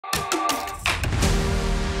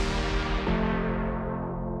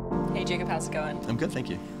Hey Jacob, how's it going? I'm good, thank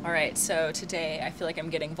you. All right, so today I feel like I'm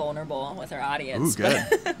getting vulnerable with our audience. Ooh, good.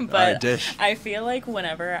 But All right, dish. I feel like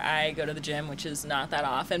whenever I go to the gym, which is not that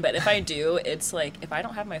often, but if I do, it's like if I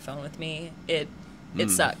don't have my phone with me, it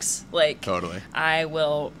sucks. Like, Totally. I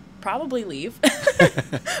will probably leave.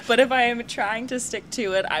 But if I am trying to stick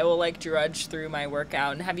to it, I will like drudge through my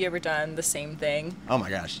workout. And have you ever done the same thing? Oh my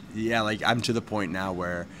gosh. Yeah, like I'm to the point now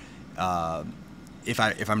where if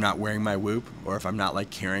I'm not wearing my Whoop or if I'm not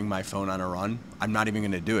like carrying my phone on a run, I'm not even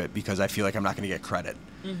going to do it because I feel like I'm not going to get credit.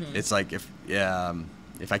 Mm-hmm. It's like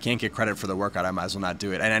if I can't get credit for the workout, I might as well not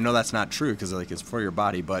do it. And I know that's not true because like it's for your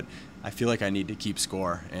body, but I feel like I need to keep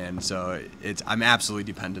score, and so I'm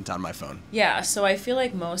absolutely dependent on my phone. Yeah, so I feel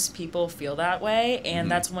like most people feel that way, and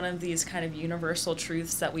that's one of these kind of universal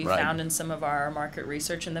truths that we found in some of our market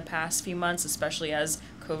research in the past few months, especially as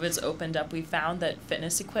COVID's opened up. We found that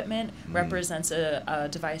fitness equipment represents a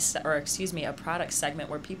device, or excuse me, a product segment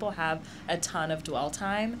where people have a ton of dwell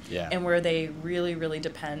time, and where they really, really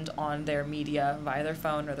depend on their media via their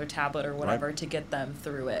phone or their tablet or whatever to get them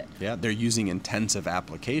through it. Yeah, they're using intensive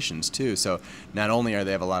applications too. So not only are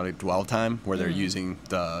they have a lot of dwell time where they're using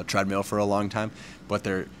the treadmill for a long time, but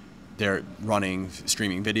they're running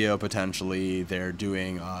streaming video potentially. They're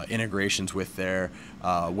doing integrations with their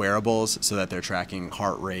wearables so that they're tracking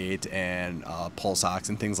heart rate and pulse ox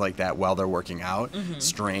and things like that while they're working out,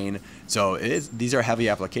 strain. So these are heavy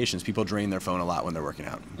applications. People drain their phone a lot when they're working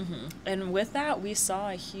out. And with that, we saw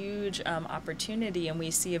a huge opportunity, and we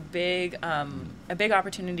see a big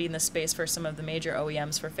opportunity in the space for some of the major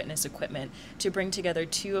OEMs for fitness equipment to bring together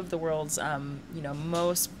two of the world's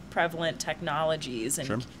most prevalent technologies. And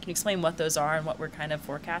can you explain what those are and what we're kind of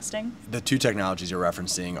forecasting? The two technologies you're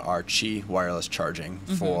referencing are Qi wireless charging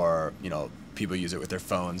for, people use it with their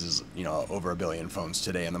phones. Is over 1 billion phones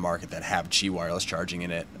today in the market that have Qi wireless charging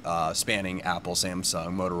in it, spanning Apple,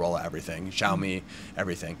 Samsung, Motorola, everything, Xiaomi,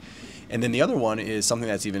 everything. And then the other one is something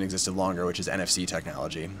that's even existed longer, which is NFC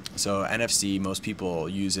technology. So NFC, most people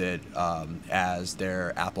use it as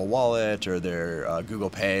their Apple Wallet or their Google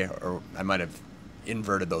Pay, or I might have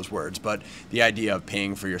inverted those words, but the idea of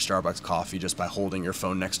paying for your Starbucks coffee just by holding your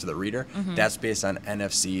phone next to the reader, that's based on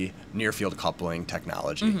NFC near field coupling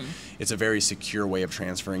technology. It's a very secure way of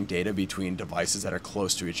transferring data between devices that are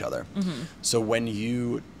close to each other. So when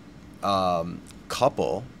you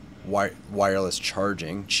couple wireless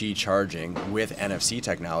charging, Qi charging, with NFC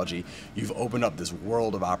technology, you've opened up this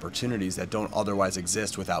world of opportunities that don't otherwise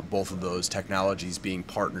exist without both of those technologies being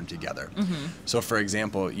partnered together. So for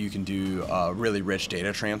example, you can do really rich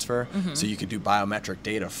data transfer. So you could do biometric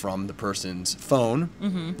data from the person's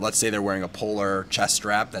phone. Let's say they're wearing a Polar chest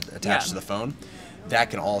strap that attached to the phone.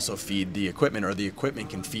 That can also feed the equipment, or the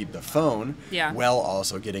equipment can feed the phone while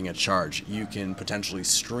also getting a charge. You can potentially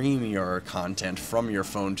stream your content from your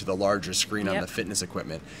phone to the larger screen on the fitness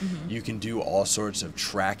equipment. You can do all sorts of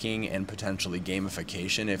tracking and potentially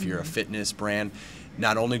gamification if you're a fitness brand.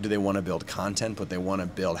 Not only do they want to build content, but they want to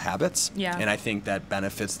build habits. And I think that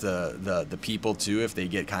benefits the people too if they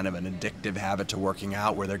get kind of an addictive habit to working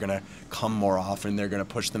out where they're going to come more often, they're going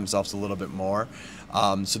to push themselves a little bit more.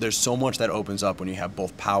 So there's so much that opens up when you have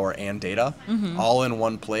both power and data all in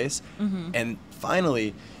one place. And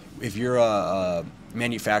finally, if you're a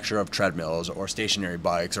manufacturer of treadmills or stationary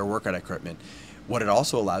bikes or workout equipment, what it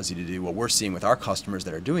also allows you to do, what we're seeing with our customers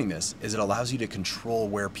that are doing this, is it allows you to control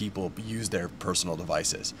where people use their personal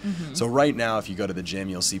devices. So right now, if you go to the gym,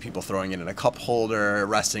 you'll see people throwing it in a cup holder,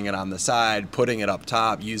 resting it on the side, putting it up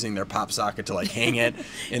top, using their pop socket to like hang it.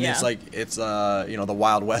 And it's like, it's the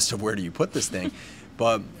Wild West of where do you put this thing.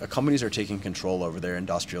 But companies are taking control over their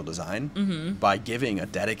industrial design by giving a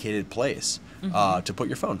dedicated place to put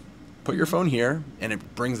your phone. Put your phone here, and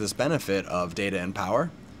it brings this benefit of data and power.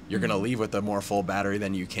 You're going to leave with a more full battery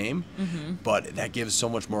than you came, but that gives so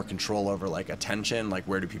much more control over like attention, like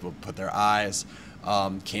where do people put their eyes,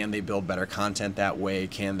 can they build better content that way,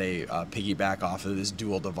 can they piggyback off of this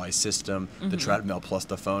dual device system, the treadmill plus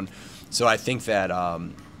the phone. So I think that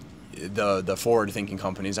the forward-thinking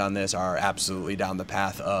companies on this are absolutely down the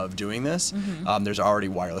path of doing this. There's already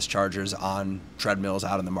wireless chargers on treadmills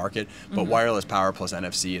out in the market, but wireless power plus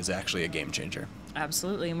NFC is actually a game changer.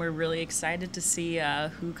 Absolutely, and we're really excited to see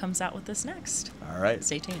who comes out with this next. All right.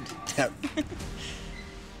 Stay tuned. Yep.